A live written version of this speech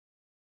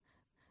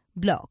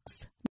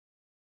Blocks.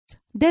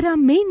 There are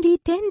mainly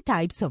 10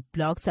 types of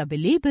blocks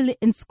available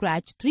in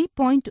Scratch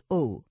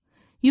 3.0.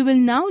 You will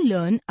now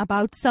learn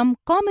about some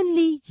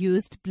commonly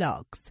used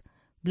blocks.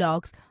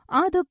 Blocks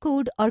are the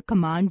code or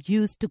command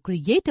used to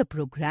create a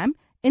program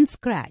in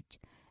Scratch.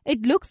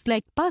 It looks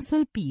like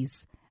puzzle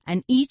piece,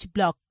 and each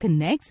block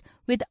connects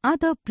with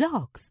other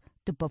blocks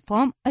to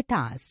perform a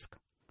task.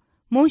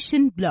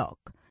 Motion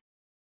block.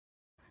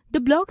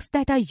 The blocks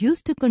that are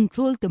used to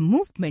control the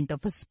movement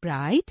of a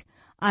sprite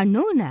are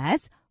known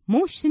as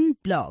motion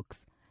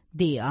blocks.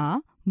 They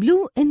are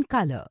blue in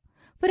color.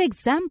 For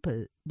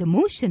example, the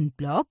motion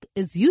block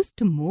is used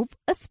to move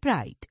a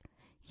sprite.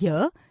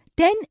 Here,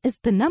 10 is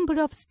the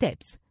number of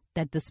steps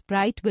that the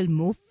sprite will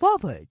move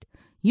forward.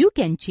 You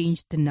can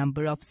change the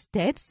number of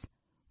steps.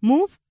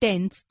 Move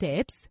 10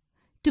 steps.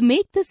 To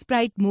make the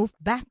sprite move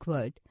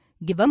backward,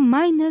 give a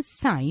minus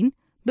sign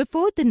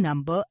before the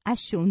number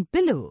as shown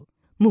below.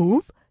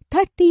 Move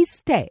 30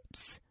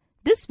 steps.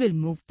 This will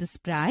move the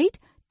sprite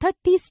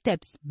 30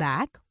 steps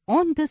back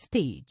on the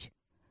stage.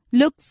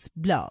 Looks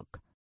block.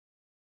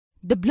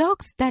 The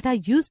blocks that are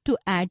used to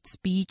add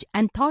speech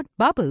and thought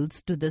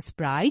bubbles to the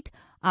sprite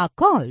are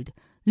called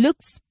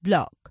looks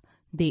block.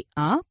 They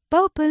are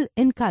purple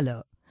in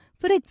color.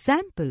 For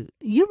example,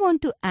 you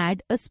want to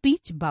add a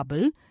speech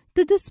bubble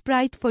to the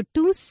sprite for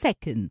 2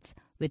 seconds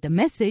with a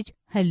message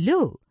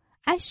hello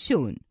as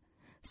shown.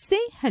 Say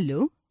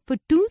hello for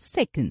 2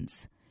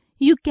 seconds.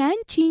 You can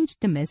change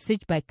the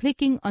message by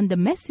clicking on the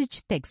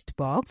message text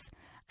box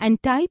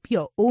and type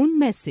your own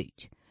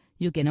message.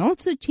 You can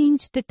also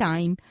change the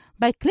time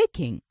by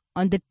clicking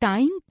on the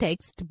time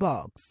text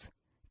box.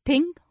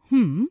 Think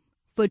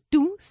for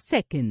 2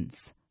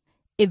 seconds.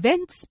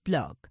 Events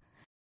block.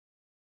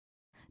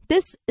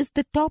 This is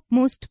the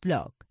topmost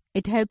block.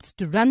 It helps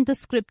to run the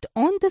script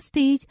on the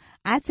stage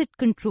as it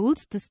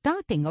controls the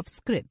starting of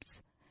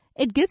scripts.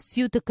 It gives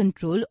you the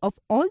control of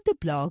all the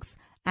blocks,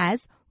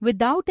 as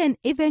without an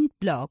event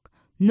block,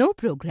 no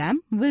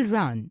program will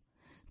run.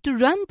 To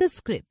run the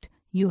script,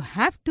 you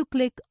have to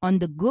click on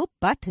the Go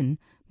button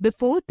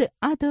before the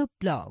other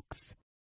blocks.